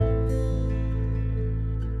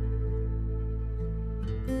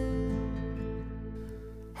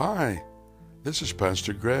Hi, this is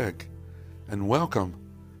Pastor Greg, and welcome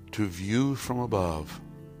to View from Above.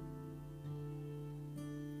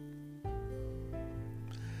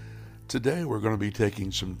 Today we're going to be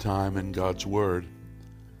taking some time in God's Word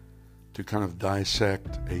to kind of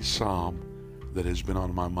dissect a psalm that has been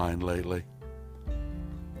on my mind lately.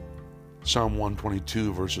 Psalm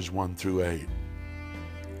 122, verses 1 through 8.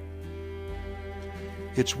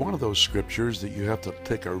 It's one of those scriptures that you have to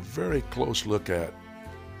take a very close look at.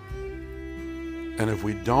 And if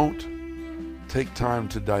we don't take time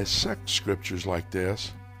to dissect scriptures like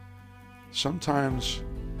this, sometimes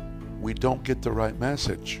we don't get the right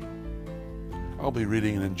message. I'll be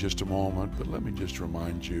reading it in just a moment, but let me just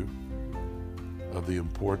remind you of the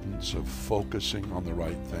importance of focusing on the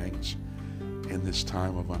right things in this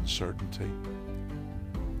time of uncertainty.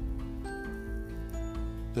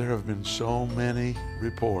 There have been so many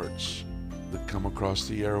reports that come across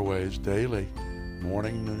the airways daily,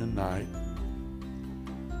 morning, noon, and night.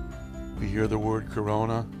 We hear the word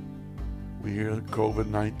corona. We hear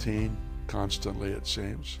COVID-19 constantly, it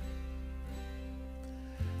seems.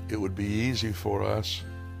 It would be easy for us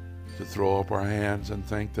to throw up our hands and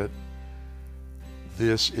think that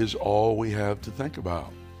this is all we have to think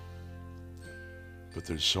about. But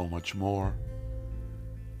there's so much more.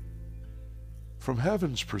 From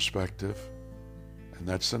heaven's perspective, and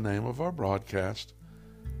that's the name of our broadcast,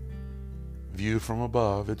 View from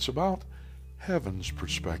Above, it's about heaven's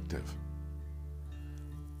perspective.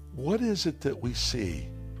 What is it that we see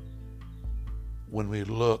when we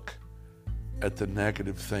look at the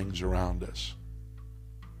negative things around us?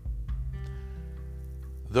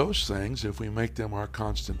 Those things, if we make them our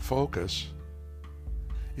constant focus,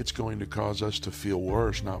 it's going to cause us to feel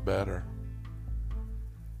worse, not better.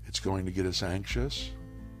 It's going to get us anxious,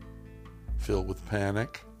 filled with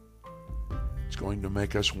panic. It's going to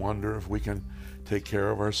make us wonder if we can take care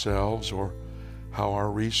of ourselves or how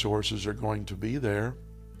our resources are going to be there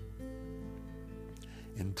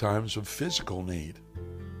in times of physical need.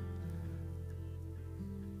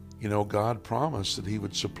 You know, God promised that He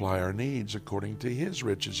would supply our needs according to His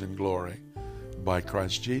riches and glory by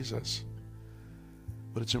Christ Jesus.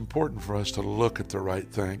 But it's important for us to look at the right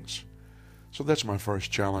things. So that's my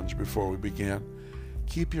first challenge before we begin.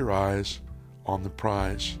 Keep your eyes on the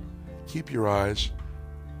prize. Keep your eyes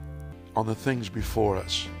on the things before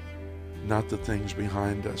us, not the things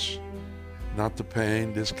behind us, not the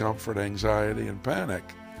pain, discomfort, anxiety, and panic.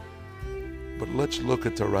 But let's look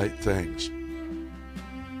at the right things.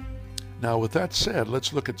 Now, with that said,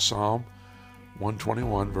 let's look at Psalm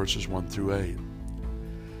 121, verses 1 through 8.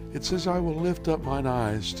 It says, I will lift up mine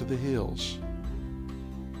eyes to the hills.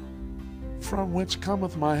 From whence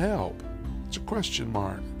cometh my help? It's a question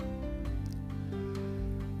mark.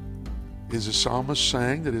 Is the psalmist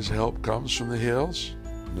saying that his help comes from the hills?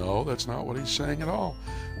 No, that's not what he's saying at all.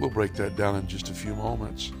 We'll break that down in just a few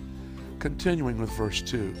moments. Continuing with verse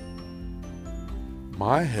 2.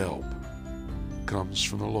 My help comes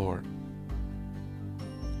from the Lord,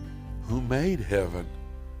 who made heaven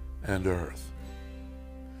and earth.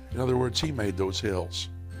 In other words, He made those hills.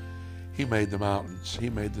 He made the mountains. He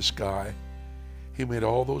made the sky. He made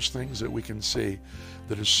all those things that we can see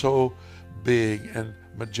that are so big and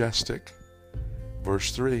majestic.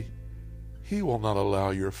 Verse 3, He will not allow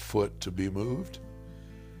your foot to be moved.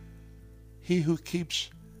 He who keeps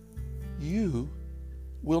you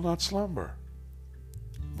will not slumber.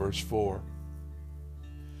 Verse 4,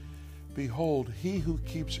 Behold, He who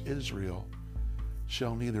keeps Israel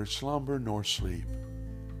shall neither slumber nor sleep.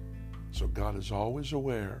 So God is always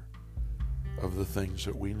aware of the things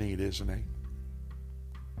that we need, isn't He?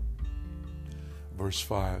 Verse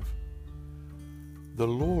 5, the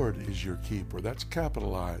Lord is your keeper. That's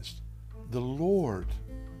capitalized. The Lord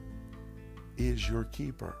is your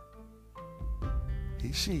keeper.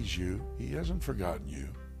 He sees you. He hasn't forgotten you.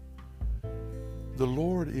 The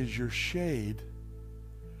Lord is your shade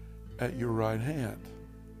at your right hand.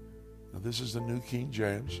 Now this is the New King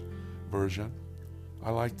James Version. I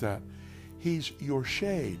like that. He's your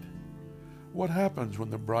shade. What happens when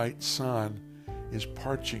the bright sun is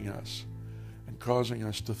parching us and causing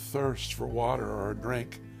us to thirst for water or a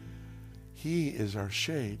drink? He is our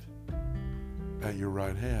shade at your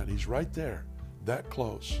right hand. He's right there, that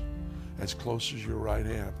close as your right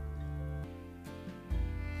hand.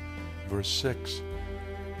 Verse 6,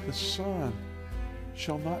 the sun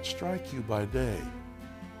shall not strike you by day,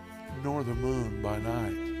 nor the moon by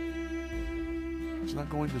night. It's not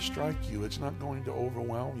going to strike you. It's not going to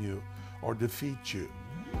overwhelm you or defeat you.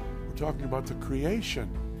 We're talking about the creation,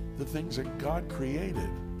 the things that God created.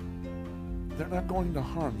 They're not going to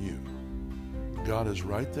harm you. God is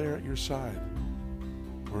right there at your side.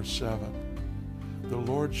 Verse 7, the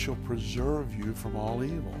Lord shall preserve you from all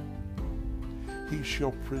evil. He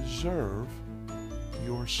shall preserve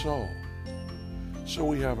your soul. So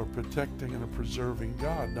we have a protecting and a preserving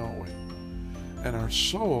God, don't we? And our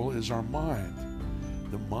soul is our mind.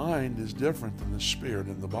 The mind is different than the spirit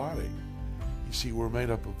and the body. You see, we're made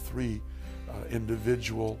up of three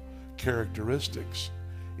individual characteristics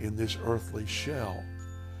in this earthly shell.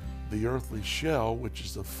 The earthly shell, which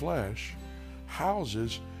is the flesh,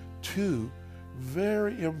 houses two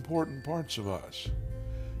very important parts of us.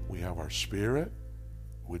 We have our spirit,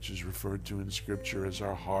 which is referred to in Scripture as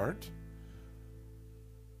our heart.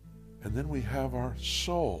 And then we have our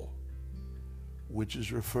soul, which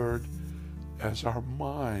is referred as our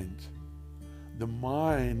mind. The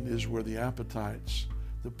mind is where the appetites,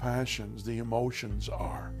 the passions, the emotions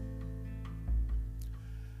are.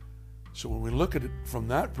 So when we look at it from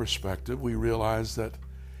that perspective, we realize that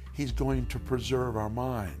He's going to preserve our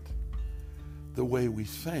mind, the way we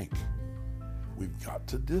think. We've got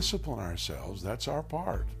to discipline ourselves. That's our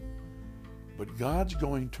part. But God's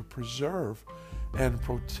going to preserve and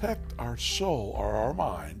protect our soul or our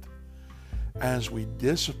mind as we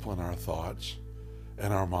discipline our thoughts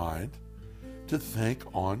and our mind to think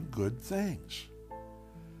on good things.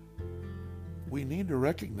 We need to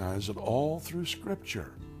recognize that all through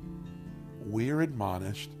Scripture, we are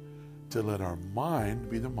admonished to let our mind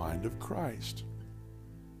be the mind of Christ.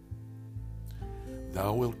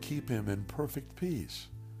 Thou wilt keep him in perfect peace,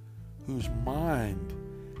 whose mind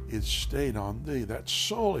is stayed on thee. That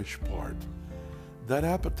soulish part, that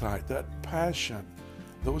appetite, that passion,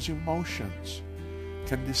 those emotions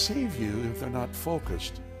can deceive you if they're not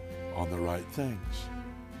focused on the right things.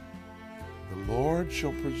 The Lord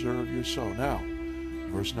shall preserve your soul. Now,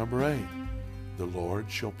 verse number 8. The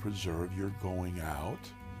Lord shall preserve your going out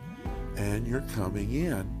and your coming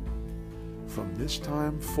in from this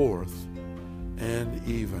time forth and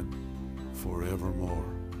even forevermore.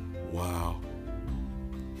 Wow.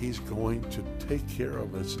 He's going to take care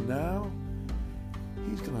of us now.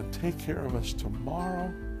 He's going to take care of us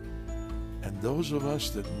tomorrow. And those of us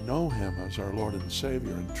that know Him as our Lord and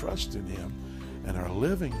Savior and trust in Him and are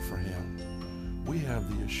living for Him, we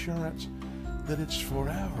have the assurance that it's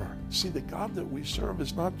forever. See, the God that we serve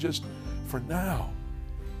is not just for now.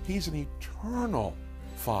 He's an eternal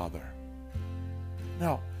Father.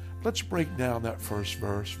 Now, let's break down that first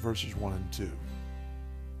verse, verses 1 and 2.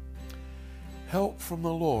 Help from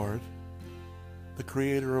the Lord, the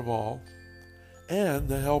Creator of all, and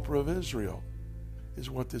the Helper of Israel, is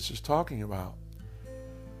what this is talking about.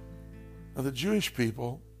 Now, the Jewish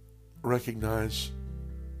people recognize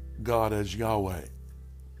God as Yahweh.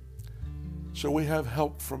 So we have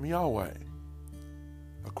help from Yahweh,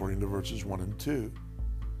 according to verses 1 and 2.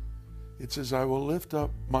 It says, I will lift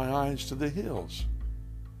up my eyes to the hills.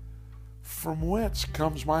 From whence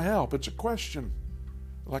comes my help? It's a question,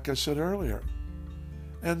 like I said earlier.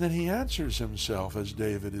 And then he answers himself, as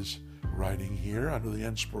David is writing here under the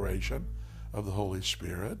inspiration of the Holy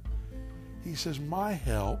Spirit. He says, my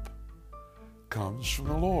help comes from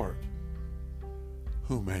the Lord,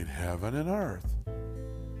 who made heaven and earth.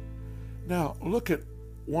 Now, look at,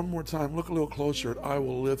 one more time, look a little closer at I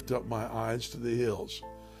will lift up my eyes to the hills.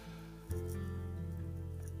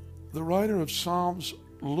 The writer of Psalms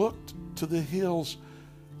looked to the hills.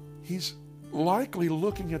 He's likely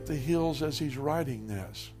looking at the hills as he's writing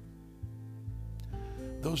this.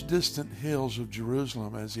 Those distant hills of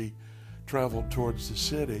Jerusalem as he traveled towards the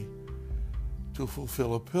city to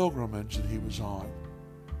fulfill a pilgrimage that he was on.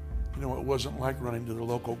 You know, it wasn't like running to the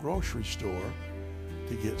local grocery store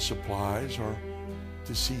to get supplies or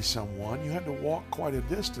to see someone. You had to walk quite a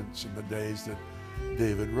distance in the days that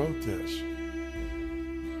David wrote this.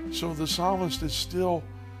 So the psalmist is still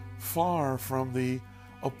far from the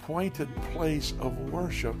appointed place of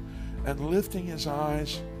worship and lifting his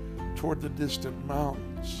eyes toward the distant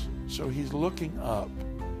mountains. So he's looking up.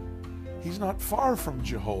 He's not far from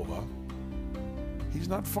Jehovah. He's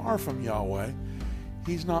not far from Yahweh.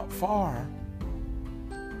 He's not far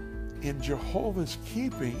in Jehovah's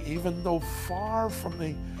keeping, even though far from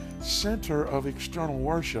the center of external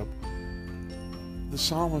worship. The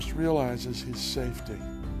psalmist realizes his safety.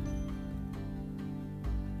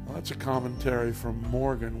 Well, that's a commentary from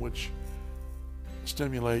Morgan, which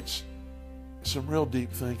stimulates some real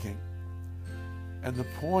deep thinking. And the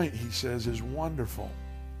point, he says, is wonderful,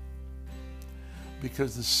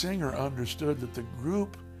 because the singer understood that the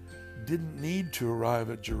group didn't need to arrive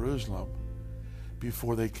at Jerusalem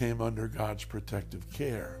before they came under God's protective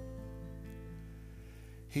care.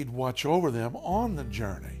 He'd watch over them on the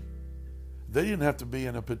journey. They didn't have to be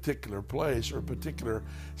in a particular place or a particular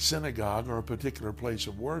synagogue or a particular place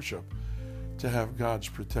of worship to have God's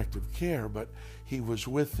protective care, but he was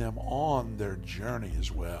with them on their journey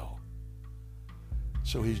as well.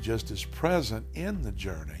 So he's just as present in the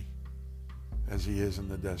journey as he is in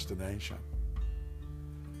the destination.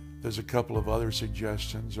 There's a couple of other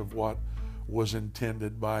suggestions of what was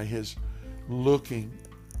intended by his looking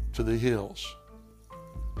to the hills.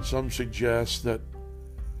 Some suggest that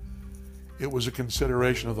it was a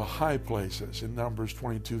consideration of the high places in Numbers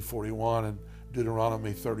 22:41 and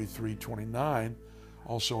Deuteronomy 33:29,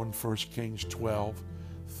 also in 1 Kings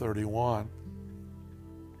 12:31.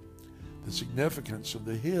 The significance of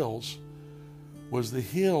the hills was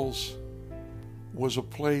a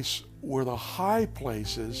place where the high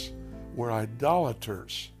places where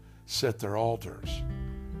idolaters set their altars.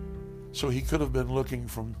 So he could have been looking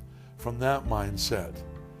from that mindset,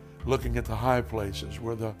 looking at the high places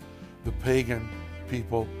where the pagan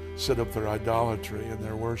people set up their idolatry and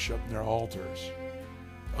their worship and their altars.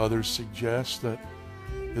 Others suggest that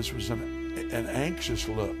this was an anxious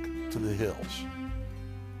look to the hills,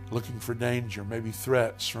 looking for danger, maybe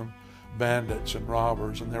threats from bandits and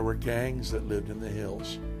robbers, and there were gangs that lived in the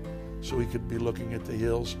hills. So he could be looking at the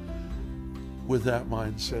hills with that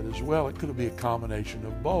mindset as well. It could be a combination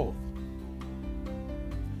of both.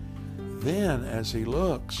 Then, as he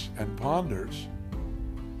looks and ponders,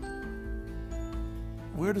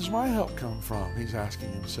 where does my help come from? He's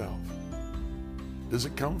asking himself. Does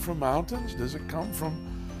it come from mountains? Does it come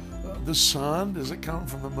from the sun? Does it come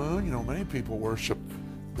from the moon? You know, many people worshiped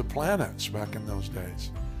the planets back in those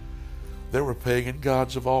days. There were pagan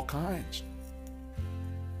gods of all kinds.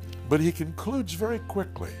 But he concludes very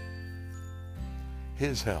quickly,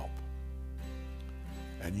 his help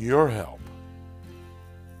and your help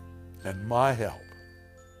and my help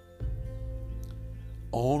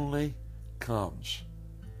only comes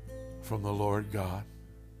from the Lord God.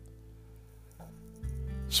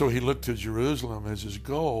 So he looked to Jerusalem as his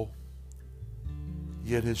goal,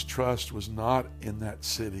 yet his trust was not in that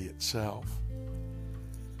city itself.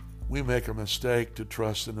 We make a mistake to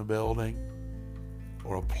trust in a building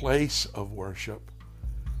or a place of worship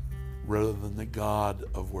rather than the God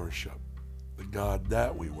of worship, the God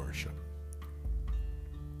that we worship.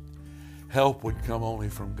 Help would come only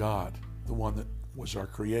from God, the one that was our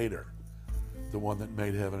Creator, the one that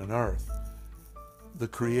made heaven and earth. The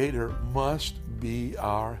Creator must be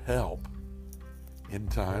our help in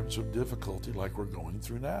times of difficulty like we're going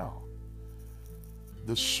through now.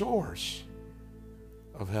 The source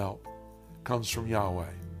of help comes from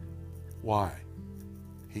Yahweh. Why?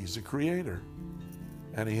 He's the Creator,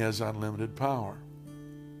 and he has unlimited power.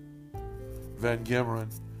 Van Gemeren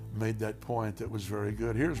made that point that was very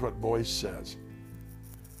good. Here's what Boyce says.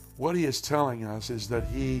 What he is telling us is that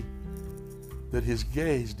his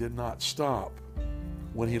gaze did not stop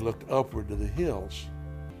when he looked upward to the hills,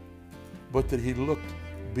 but that he looked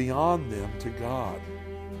beyond them to God,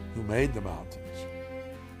 who made the mountains.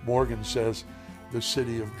 Morgan says the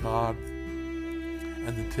city of God and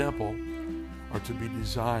the temple are to be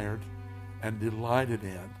desired and delighted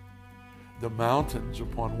in. The mountains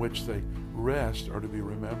upon which they rest are to be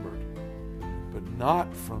remembered. But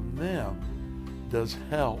not from them does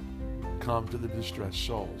help come to the distressed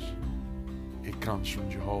souls. It comes from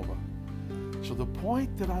Jehovah. So the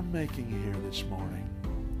point that I'm making here this morning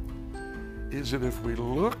is that if we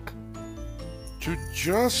look to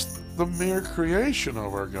just the mere creation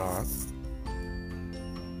of our God,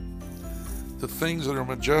 the things that are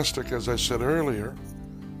majestic, as I said earlier,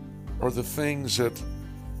 or the things that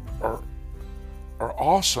are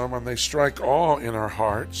awesome and they strike awe in our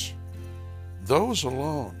hearts, those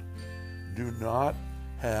alone do not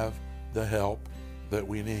have the help that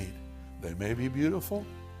we need. They may be beautiful,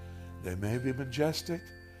 they may be majestic,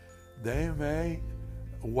 they may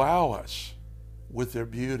wow us with their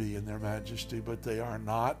beauty and their majesty, but they are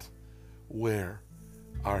not where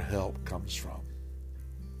our help comes from.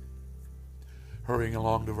 Hurrying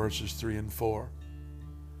along to verses 3 and 4.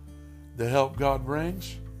 The help God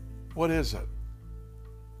brings, what is it?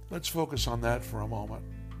 Let's focus on that for a moment.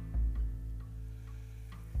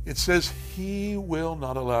 It says, He will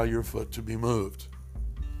not allow your foot to be moved.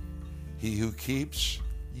 He who keeps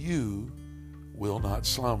you will not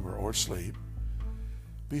slumber or sleep.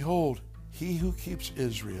 Behold, He who keeps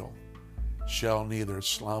Israel shall neither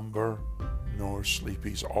slumber nor sleep.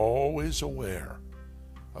 He's always aware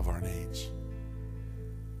of our needs.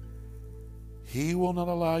 He will not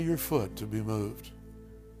allow your foot to be moved.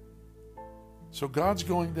 So God's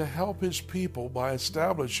going to help His people by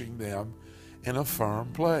establishing them in a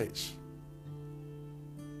firm place.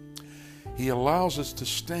 He allows us to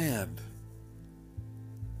stand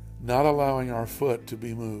not allowing our foot to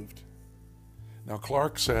be moved. Now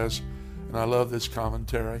Clark says, and I love this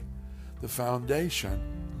commentary, the foundation,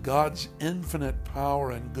 God's infinite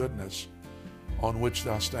power and goodness on which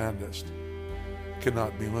thou standest,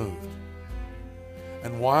 cannot be moved.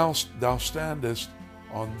 And whilst thou standest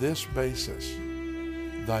on this basis,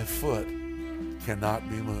 thy foot cannot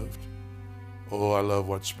be moved. Oh, I love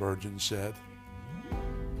what Spurgeon said.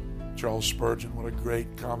 Charles Spurgeon, what a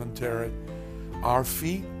great commentary. Our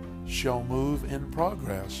feet shall move in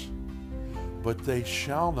progress, but they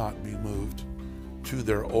shall not be moved to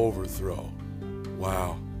their overthrow.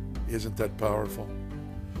 Wow, isn't that powerful?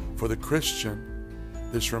 For the Christian,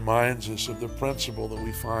 this reminds us of the principle that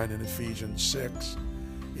we find in Ephesians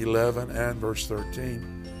 6:11 and verse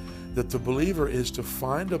 13, that the believer is to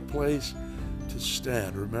find a place to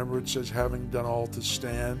stand. Remember, it says, having done all to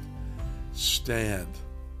stand, stand.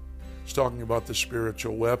 It's talking about the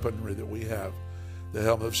spiritual weaponry that we have, the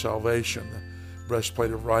helmet of salvation, the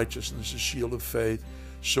breastplate of righteousness, the shield of faith,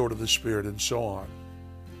 sword of the Spirit, and so on.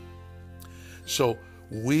 So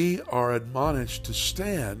we are admonished to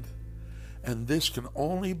stand, and this can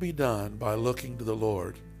only be done by looking to the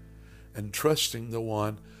Lord and trusting the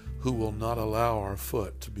one who will not allow our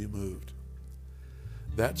foot to be moved.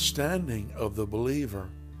 That standing of the believer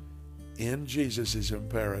in Jesus is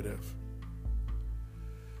imperative.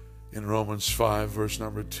 In Romans 5, verse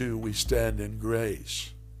number 2, we stand in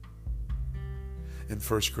grace. In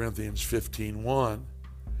 1 Corinthians 15:1,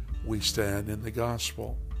 we stand in the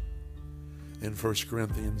gospel. In 1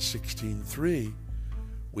 Corinthians 16:3,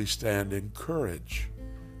 we stand in courage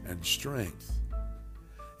and strength.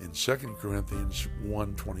 In 2 Corinthians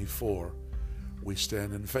 1:24, we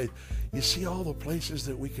stand in faith. You see all the places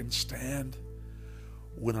that we can stand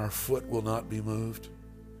when our foot will not be moved,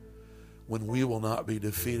 when we will not be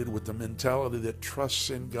defeated, with the mentality that trusts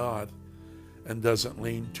in God and doesn't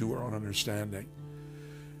lean to our own understanding.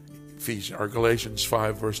 Galatians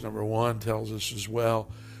 5 verse number 1 tells us as well,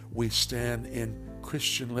 we stand in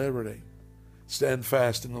Christian liberty. Stand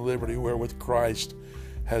fast in the liberty wherewith Christ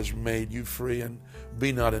has made you free, and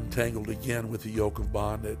be not entangled again with the yoke of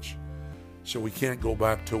bondage. So we can't go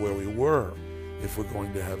back to where we were if we're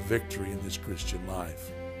going to have victory in this Christian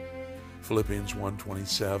life. Philippians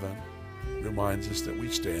 1:27 reminds us that we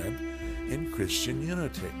stand in Christian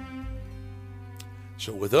unity.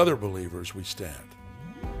 So with other believers we stand.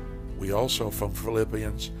 We also, from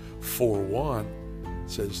Philippians 4:1,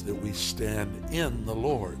 says that we stand in the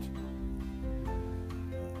Lord.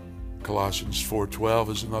 Colossians 4:12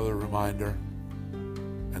 is another reminder,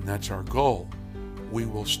 and that's our goal. We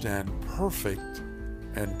will stand perfect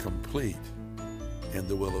and complete in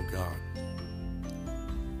the will of God.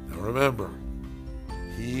 Now remember,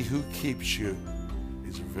 he who keeps you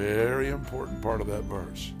is a very important part of that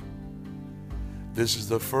verse. This is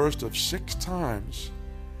the first of 6 times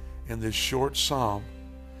in this short psalm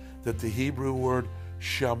that the Hebrew word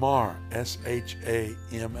shamar,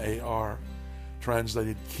 S-H-A-M-A-R,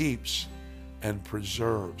 translated keeps and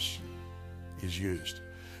preserves, is used.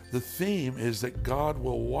 The theme is that God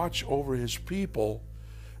will watch over his people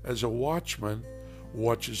as a watchman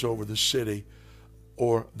watches over the city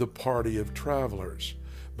or the party of travelers.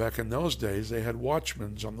 Back in those days, they had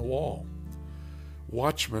watchmen on the wall.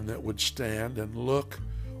 Watchmen that would stand and look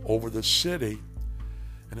over the city,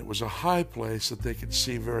 and it was a high place that they could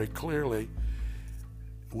see very clearly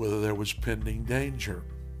whether there was pending danger.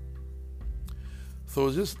 So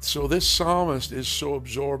this psalmist is so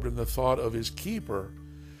absorbed in the thought of his keeper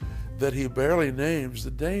that he barely names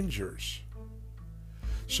the dangers.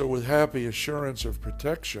 So with happy assurance of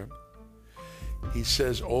protection, he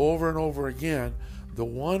says over and over again the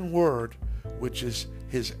one word which is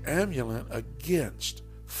his amulet against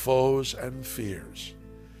foes and fears.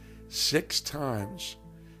 6 times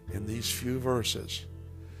in these few verses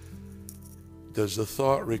does the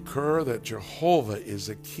thought recur that Jehovah is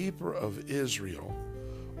the keeper of Israel,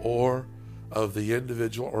 or of the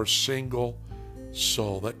individual or single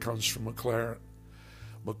soul. That comes from McLaren.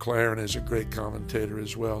 McLaren is a great commentator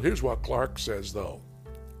as well. Here's what Clark says, though.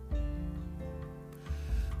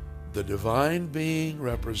 The divine being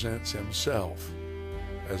represents himself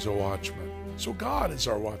as a watchman. So God is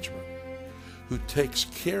our watchman, who takes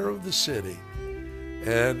care of the city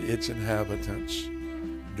and its inhabitants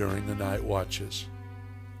during the night watches,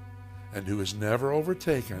 and who is never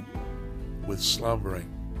overtaken with slumbering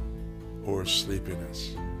or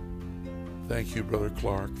sleepiness. Thank you, Brother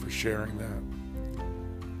Clark, for sharing that.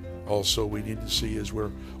 Also, we need to see as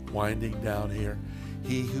we're winding down here,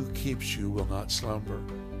 he who keeps you will not slumber.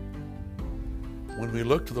 When we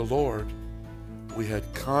look to the Lord, we had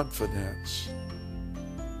confidence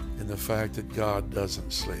in the fact that God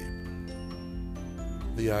doesn't sleep.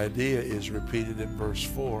 The idea is repeated in verse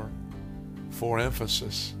 4 for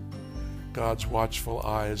emphasis. God's watchful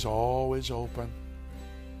eye is always open,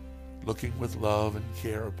 looking with love and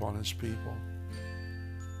care upon his people.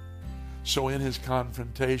 So in his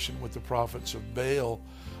confrontation with the prophets of Baal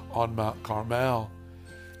on Mount Carmel,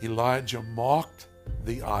 Elijah mocked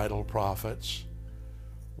the idol prophets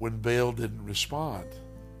when Baal didn't respond,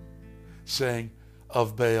 saying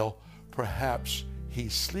of Baal, perhaps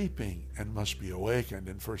he's sleeping and must be awakened,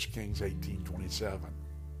 in 1 Kings 18:27.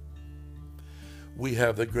 We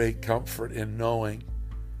have the great comfort in knowing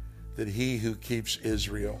that he who keeps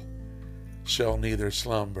Israel shall neither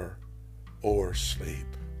slumber or sleep.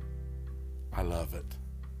 I love it.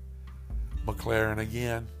 McLaren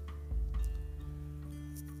again.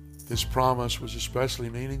 This promise was especially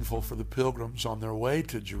meaningful for the pilgrims on their way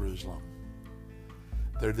to Jerusalem.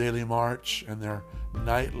 Their daily march and their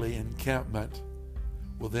nightly encampment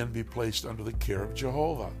will then be placed under the care of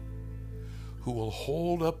Jehovah, who will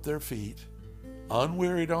hold up their feet,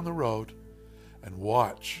 unwearied on the road, and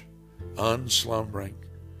watch, unslumbering,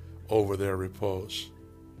 over their repose.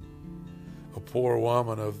 A poor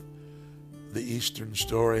woman of the Eastern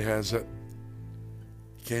story has it,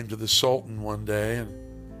 came to the Sultan one day and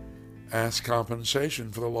asked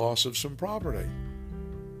compensation for the loss of some property.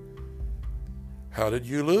 "How did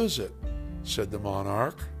you lose it?" said the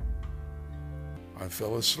monarch. "I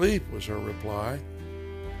fell asleep," was her reply,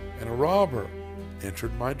 "and a robber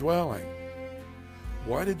entered my dwelling."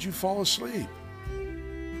 "Why did you fall asleep?"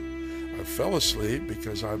 "I fell asleep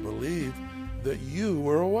because I believed that you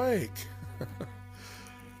were awake."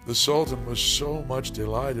 The Sultan was so much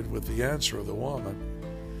delighted with the answer of the woman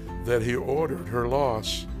that he ordered her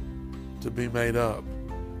loss to be made up.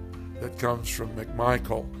 That comes from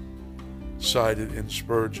McMichael, cited in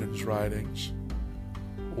Spurgeon's writings.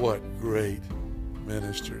 What great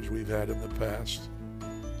ministers we've had in the past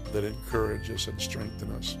that encourage us and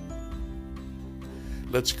strengthen us.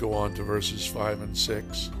 Let's go on to verses 5 and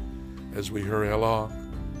 6 as we hurry along.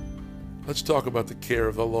 Let's talk about the care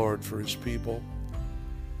of the Lord for his people.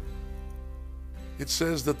 It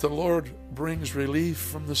says that the Lord brings relief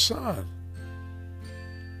from the sun.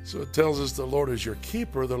 So it tells us the Lord is your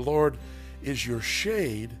keeper, the Lord is your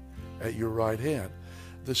shade at your right hand.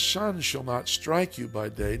 The sun shall not strike you by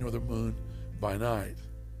day, nor the moon by night.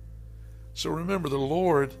 So remember, the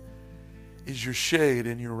Lord is your shade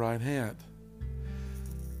in your right hand.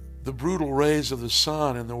 The brutal rays of the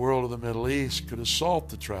sun in the world of the Middle East could assault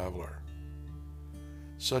the traveler,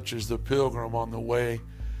 such as the pilgrim on the way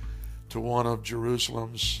to one of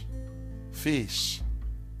Jerusalem's feasts.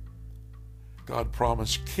 God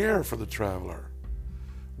promised care for the traveler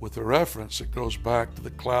with a reference that goes back to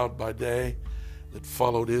the cloud by day that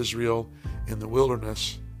followed Israel in the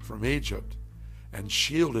wilderness from Egypt and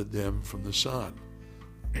shielded them from the sun.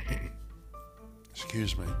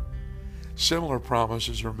 Excuse me. Similar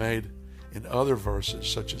promises are made in other verses,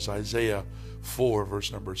 such as Isaiah 4,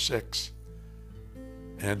 verse number 6,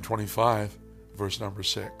 and 25, verse number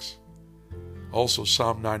 6. Also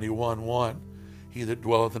Psalm 91:1, he that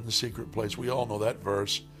dwelleth in the secret place, we all know that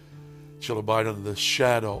verse, shall abide under the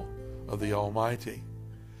shadow of the Almighty.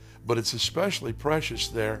 But it's especially precious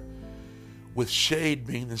there, with shade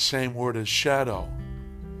being the same word as shadow.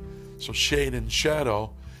 So shade and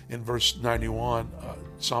shadow in verse 91,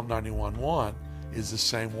 Psalm 91:1 is the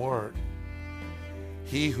same word.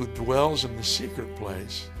 He who dwells in the secret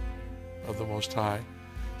place of the Most High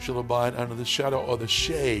shall abide under the shadow or the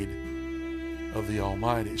shade of the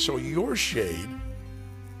Almighty. So your shade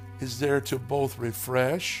is there to both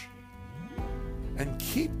refresh and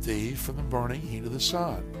keep thee from the burning heat of the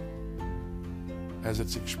sun, as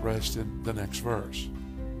it's expressed in the next verse,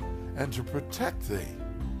 and to protect thee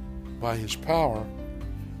by his power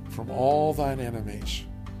from all thine enemies,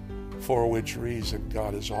 for which reason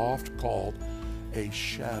God is oft called a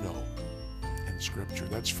shadow in Scripture.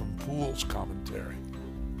 That's from Poole's commentary.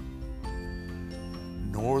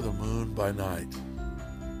 Nor the moon by night.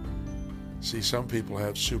 See, some people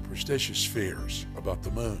have superstitious fears about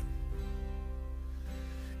the moon.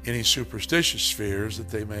 Any superstitious fears that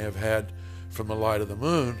they may have had from the light of the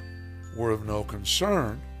moon were of no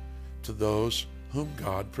concern to those whom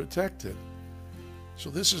God protected. So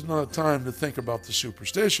this is not a time to think about the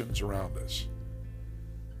superstitions around us.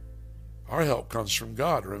 Our help comes from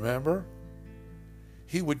God, remember?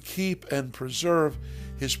 He would keep and preserve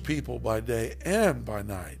his people by day and by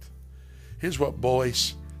night. Here's what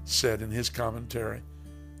Boyce said in his commentary.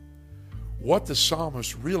 What the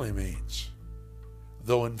psalmist really means,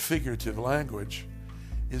 though in figurative language,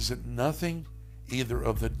 is that nothing either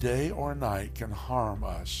of the day or night can harm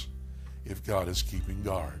us if God is keeping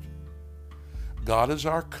guard. God is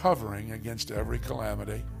our covering against every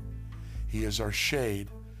calamity. He is our shade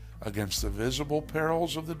against the visible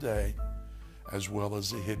perils of the day as well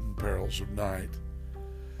as the hidden perils of night.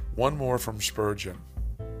 One more from Spurgeon.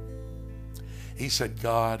 He said,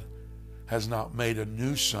 God has not made a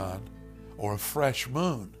new sun or a fresh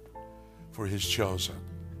moon for his chosen.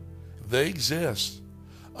 They exist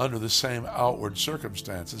under the same outward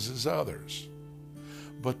circumstances as others.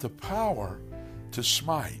 But the power to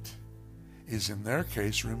smite is in their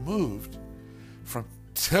case removed from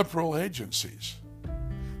temporal agencies.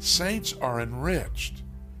 Saints are enriched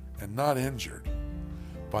and not injured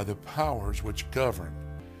by the powers which govern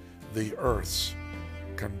the earth's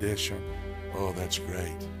condition. Oh, that's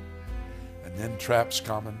great. And then Trapp's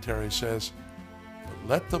commentary says, but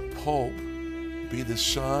let the Pope be the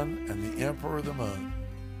sun and the Emperor the moon,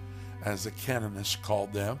 as the canonists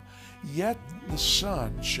called them, yet the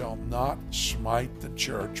sun shall not smite the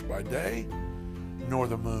church by day, nor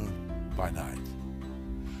the moon by night.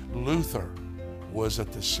 Luther was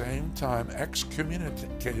at the same time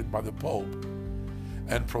excommunicated by the Pope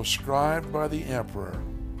and proscribed by the Emperor,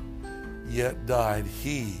 yet died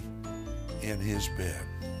he in his bed.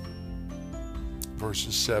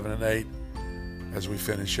 Verses 7 and 8, as we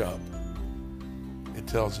finish up, it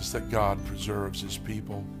tells us that God preserves his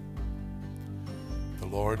people. The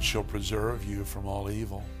Lord shall preserve you from all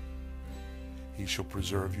evil. He shall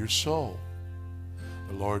preserve your soul.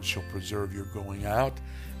 The Lord shall preserve your going out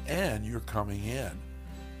and your coming in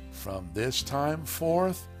from this time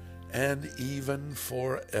forth and even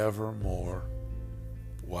forevermore.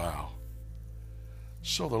 Wow.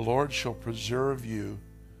 So the Lord shall preserve you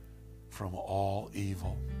from all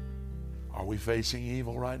evil. Are we facing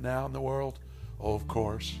evil right now in the world? Oh, of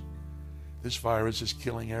course. This virus is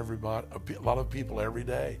killing everybody, a lot of people every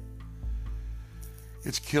day.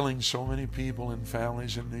 It's killing so many people and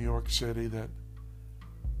families in New York City that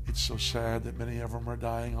it's so sad that many of them are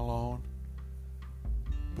dying alone.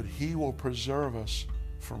 But he will preserve us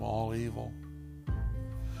from all evil.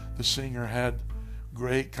 The singer had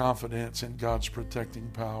great confidence in God's protecting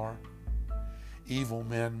power. Evil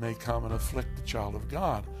men may come and afflict the child of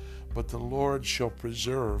God, but the Lord shall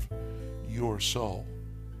preserve your soul.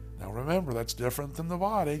 Now remember, that's different than the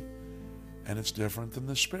body, and it's different than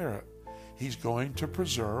the spirit. He's going to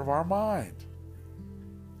preserve our mind.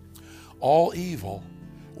 All evil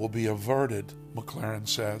will be averted, McLaren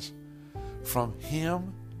says, from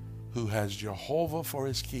him who has Jehovah for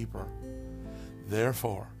his keeper.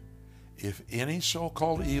 Therefore, if any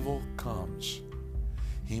so-called evil comes,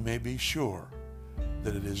 he may be sure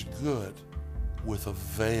that it is good with a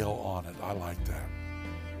veil on it. I like that.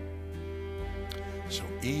 So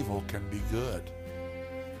evil can be good.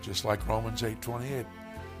 Just like Romans 8:28.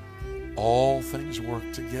 All things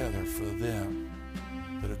work together for them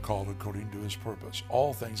that are called according to his purpose.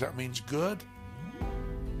 All things. That means good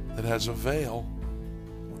that has a veil.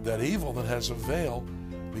 That evil that has a veil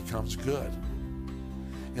becomes good.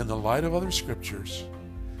 In the light of other scriptures,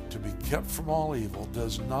 to be kept from all evil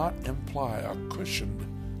does not imply a cushioned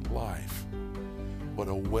life, but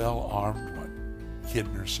a well-armed one,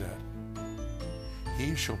 Kidner said.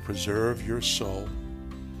 He shall preserve your soul.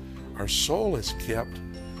 Our soul is kept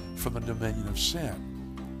from the dominion of sin,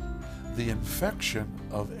 the infection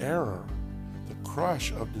of error, the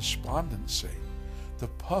crush of despondency, the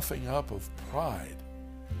puffing up of pride,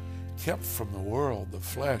 kept from the world, the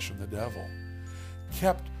flesh, and the devil,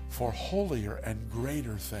 kept for holier and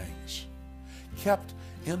greater things, kept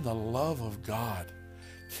in the love of God,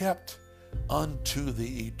 kept unto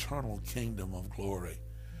the eternal kingdom of glory,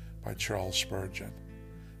 by Charles Spurgeon.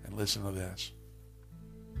 And listen to this,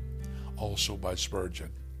 also by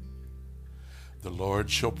Spurgeon. The Lord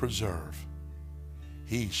shall preserve.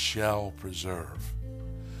 He shall preserve.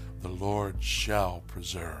 The Lord shall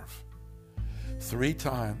preserve. 3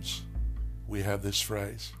 times we have this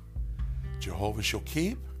phrase. Jehovah shall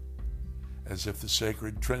keep, as if the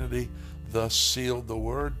sacred Trinity thus sealed the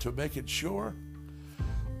word to make it sure.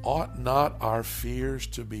 Ought not our fears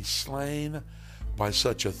to be slain by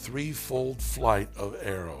such a threefold flight of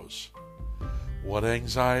arrows? What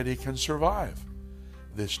anxiety can survive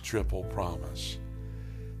this triple promise?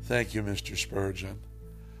 Thank you, Mr. Spurgeon.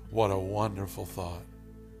 What a wonderful thought.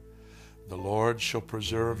 The Lord shall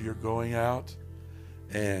preserve your going out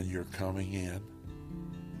and your coming in.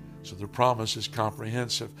 So the promise is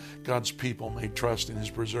comprehensive. God's people may trust in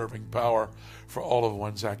his preserving power for all of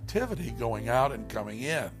one's activity, going out and coming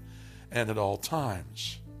in, and at all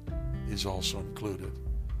times is also included,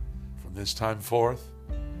 from this time forth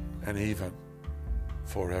and even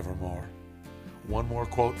forevermore. One more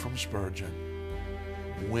quote from Spurgeon.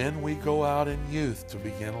 when we go out in youth to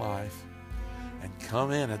begin life and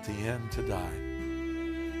come in at the end to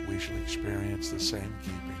die, we shall experience the same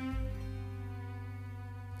keeping.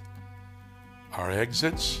 Our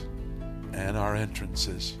exits and our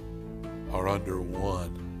entrances are under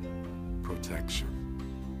one protection.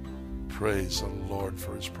 Praise the Lord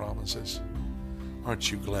for His promises.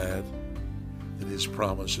 Aren't you glad that His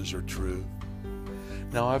promises are true?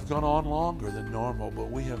 Now, I've gone on longer than normal,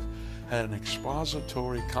 but we have had an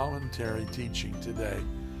expository commentary teaching today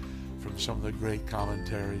from some of the great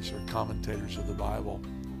commentaries or commentators of the Bible.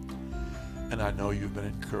 And I know you've been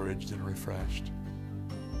encouraged and refreshed.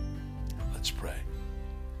 Let's pray.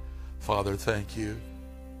 Father, thank you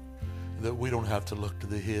that we don't have to look to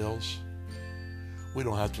the hills. We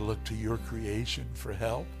don't have to look to your creation for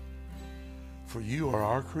help. For you are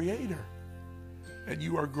our creator. And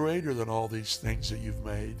you are greater than all these things that you've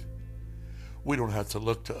made. We don't have to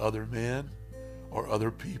look to other men or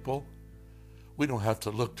other people. We don't have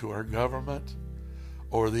to look to our government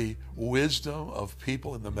or the wisdom of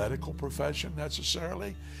people in the medical profession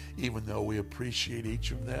necessarily, even though we appreciate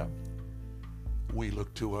each of them. We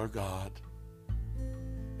look to our God,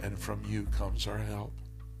 and from you comes our help,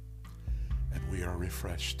 and we are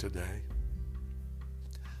refreshed today.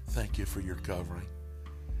 Thank you for your covering.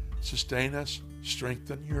 Sustain us,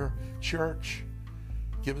 strengthen your church,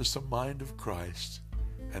 give us the mind of Christ,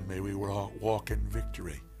 and may we walk in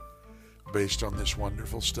victory based on this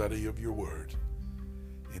wonderful study of your word.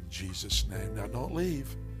 In Jesus' name. Now don't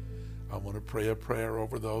leave. I want to pray a prayer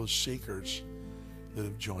over those seekers that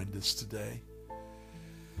have joined us today.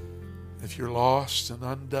 If you're lost and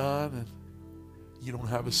undone and you don't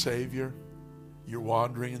have a Savior, you're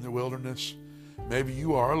wandering in the wilderness, maybe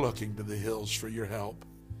you are looking to the hills for your help,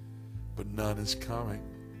 but none is coming.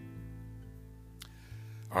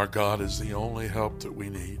 Our God is the only help that we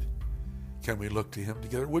need. Can we look to Him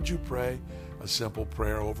together? Would you pray a simple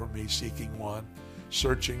prayer over me, seeking one,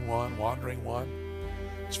 searching one, wandering one?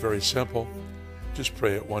 It's very simple. Just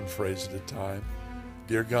pray it one phrase at a time.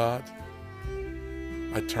 Dear God,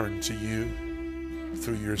 I turn to you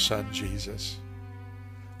through your Son, Jesus.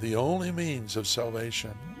 The only means of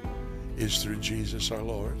salvation is through Jesus our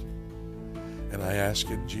Lord. And I ask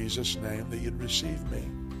in Jesus' name that you'd receive me.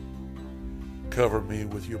 Cover me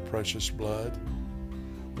with your precious blood.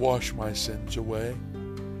 Wash my sins away.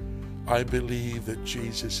 I believe that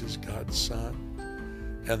Jesus is God's Son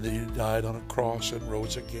and that He died on a cross and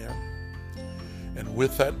rose again. And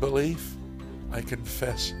with that belief, I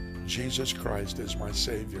confess Jesus Christ as my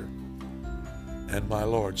Savior and my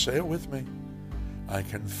Lord. Say it with me. I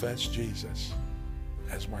confess Jesus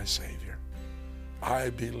as my Savior. I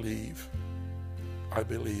believe,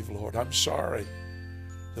 Lord. I'm sorry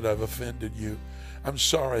that I've offended you. I'm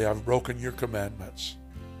sorry I've broken your commandments.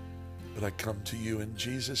 But I come to you in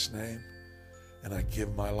Jesus' name, and I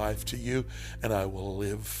give my life to you, and I will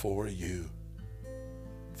live for you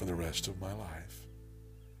for the rest of my life.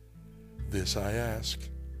 This I ask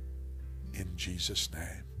in Jesus'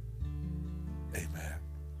 name. Amen.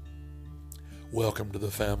 Welcome to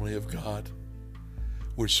the family of God.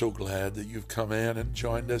 We're so glad that you've come in and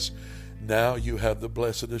joined us. Now you have the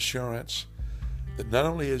blessed assurance that not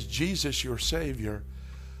only is Jesus your Savior,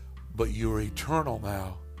 but you are eternal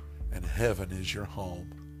now, and heaven is your home.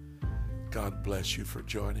 God bless you for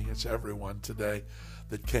joining us. Everyone today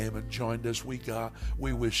that came and joined us,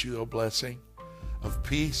 we wish you a blessing of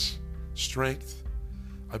peace, strength.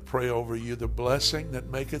 I pray over you the blessing that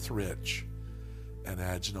maketh rich and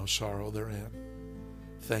adds no sorrow therein.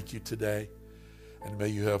 Thank you today, and may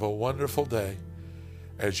you have a wonderful day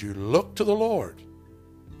as you look to the Lord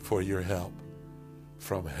for your help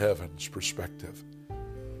from heaven's perspective.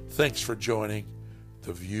 Thanks for joining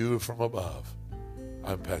The View from Above.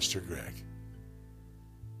 I'm Pastor Greg.